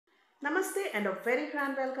Namaste and a very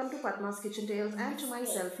grand welcome to Padma's Kitchen Tales and to my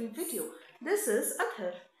selfie video. This is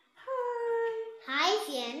Atharv. Hi! Hi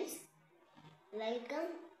friends, welcome.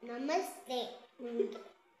 Namaste.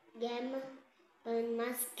 Game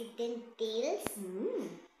Padma's Kitchen Tales.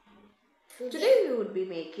 Today we would be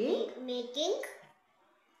making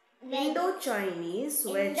Indo-Chinese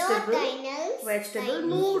vegetable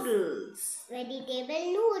noodles.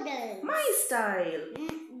 My style.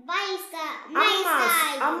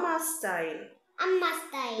 Amma style.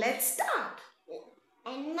 Let's start.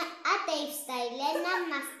 And Atharv style and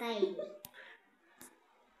Amma style.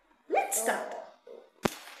 Let's start.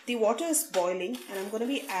 The water is boiling and I'm going to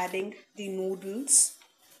be adding the noodles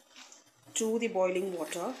to the boiling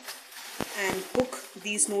water and cook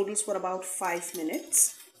these noodles for about 5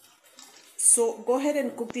 minutes. So go ahead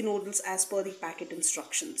and cook the noodles as per the packet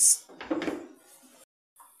instructions.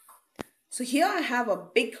 So here I have a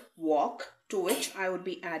big wok to which I would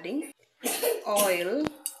be adding oil.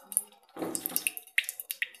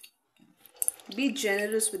 Be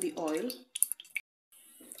generous with the oil.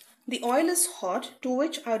 The oil is hot, to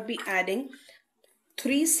which I would be adding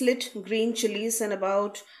 3 slit green chilies and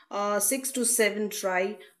about 6 to 7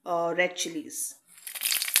 dry red chilies.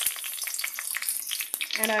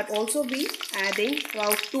 And I'd also be adding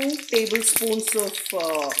about 2 tablespoons of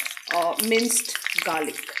minced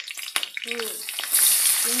garlic.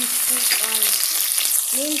 Minced garlic.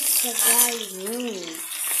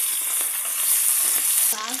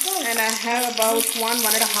 And I have about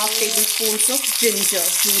 1.5 tablespoons of ginger,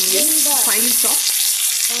 julienne, finely chopped.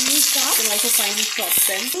 You can also finely chop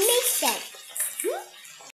them.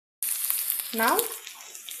 Now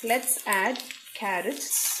let's add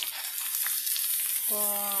carrots.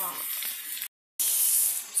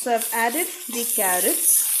 So I've added the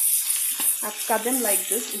carrots. I've cut them like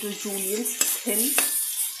this into juliennes thin.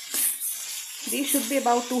 These should be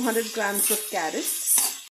about 200 grams of carrots.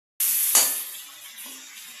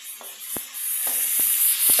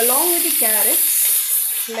 Along with the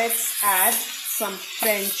carrots, let's add some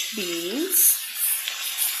French beans.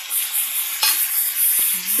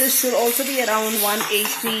 This should also be around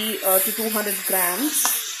 180 to 200 grams.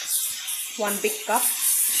 1 big cup.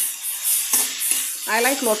 I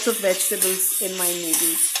like lots of vegetables in my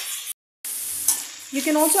noodles. You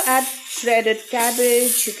can also add shredded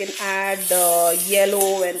cabbage. You can add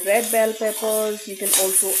yellow and red bell peppers. You can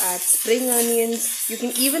also add spring onions. You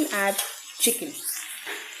can even add chicken.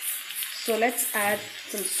 So let's add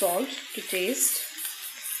some salt to taste,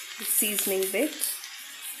 the seasoning bit.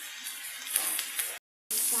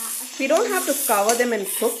 We don't have to cover them and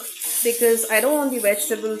cook because I don't want the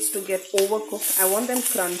vegetables to get overcooked. I want them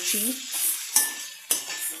crunchy.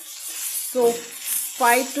 So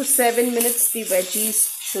 5 to 7 minutes the veggies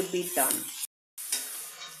should be done.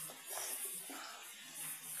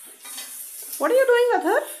 What are you doing,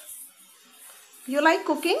 Atharv? You like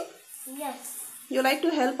cooking? Yes. You like to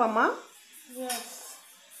help Amma? Yes.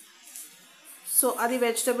 So are the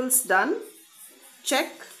vegetables done?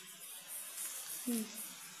 Check.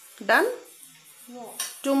 Done? No.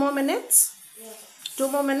 2 more minutes? Yes. 2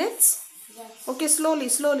 more minutes? Yes. Okay, slowly.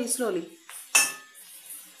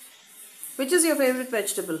 Which is your favorite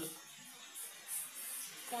vegetable?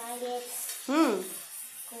 Carrots.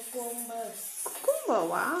 Cucumbers. Cucumber,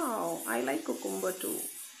 wow. I like cucumber too.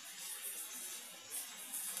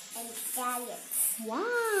 And carrots.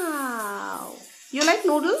 Wow. You like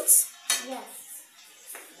noodles? Yes.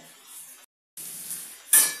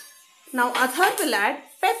 Now Atharv will add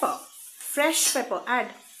pepper. Fresh pepper.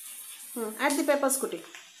 Add. Add the pepper, Scooty.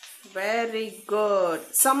 Very good.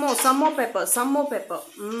 Some more pepper.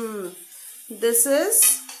 This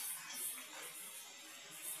is...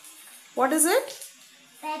 What is it?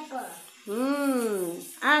 Pepper.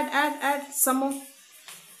 Add some more.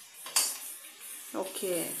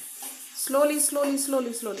 Okay. Slowly.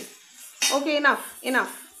 Okay,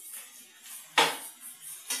 enough.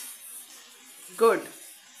 Good.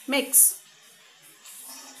 Mix.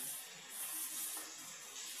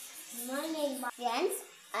 Friends,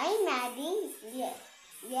 I'm adding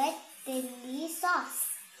red chili sauce.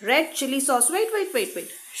 Red chili sauce. Wait.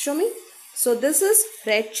 Show me. So this is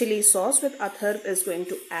red chili sauce which Atharv is going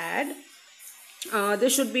to add.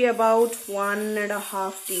 This should be about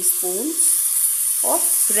 1.5 teaspoons of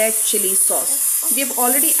red chili sauce. We have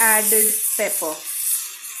already added pepper.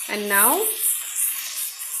 And now,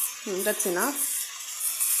 that's enough.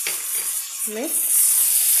 Mix.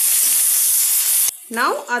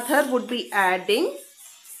 Now Atharv would be adding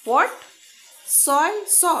what? Soy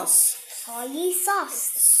sauce. Soy sauce.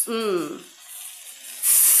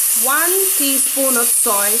 1 teaspoon of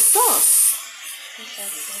soy sauce.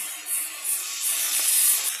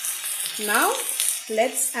 Now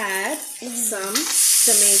let's add some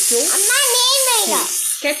tomato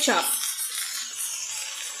ketchup.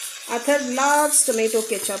 Atharv loves tomato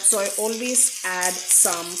ketchup, so I always add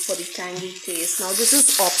some for the tangy taste. Now this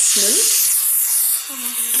is optional.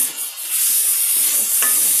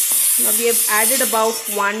 Now we have added about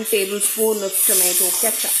 1 tablespoon of tomato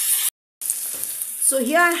ketchup. So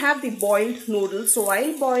here I have the boiled noodles. So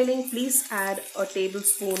while boiling, please add a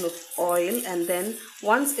tablespoon of oil, and then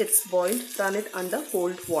once it's boiled, turn it under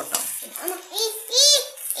cold water.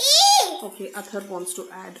 Okay, Atharv wants to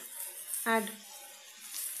add. Add.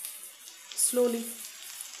 Slowly.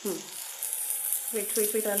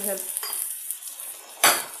 Wait, I'll help.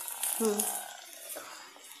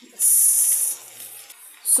 Yes.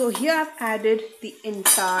 So here I've added the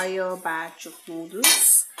entire batch of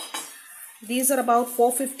noodles. These are about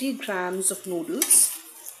 450 grams of noodles.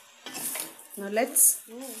 Now let's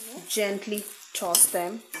gently toss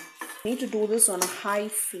them. Need to do this on a high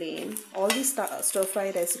flame. All these stir-fry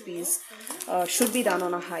recipes should be done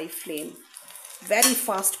on a high flame. Very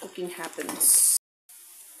fast cooking happens.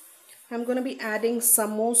 I'm going to be adding some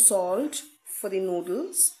more salt for the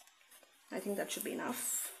noodles. I think that should be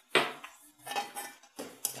enough.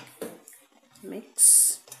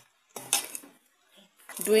 Mix.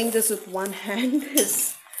 Doing this with one hand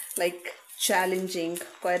is like challenging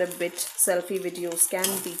quite a bit. Selfie videos can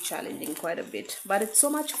be challenging quite a bit, but it's so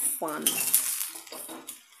much fun.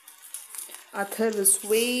 Atharv is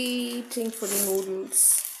waiting for the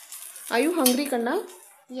noodles. Are you hungry, Kanna?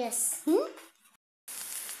 Yes.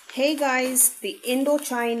 Hey guys, the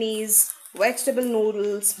Indo-Chinese vegetable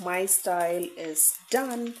noodles, my style, is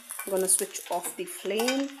done. I'm gonna switch off the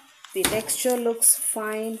flame. The texture looks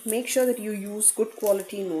fine. Make sure that you use good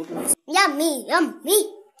quality noodles. Yummy, yummy.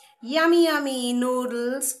 Yummy, yummy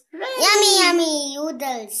noodles. Ready. Yummy, yummy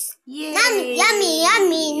noodles. Yay. Yummy,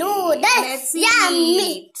 yummy noodles. Let's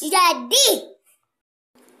yummy. eat. Daddy.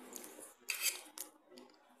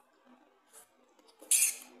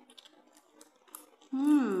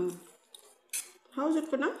 How's it,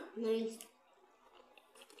 Kanna? Nice.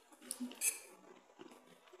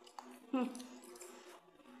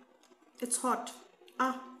 It's hot.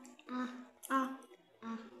 Ah.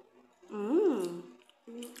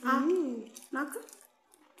 Naka?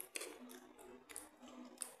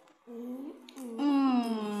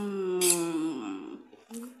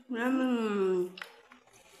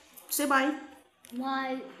 Say bye.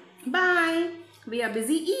 Bye. Bye. We are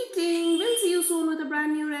busy eating. We'll see you soon with a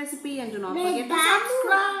brand new recipe, and do not forget to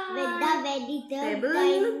subscribe. With the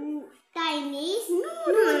very Chinese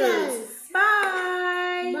Noodles.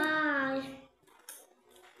 Bye. Bye.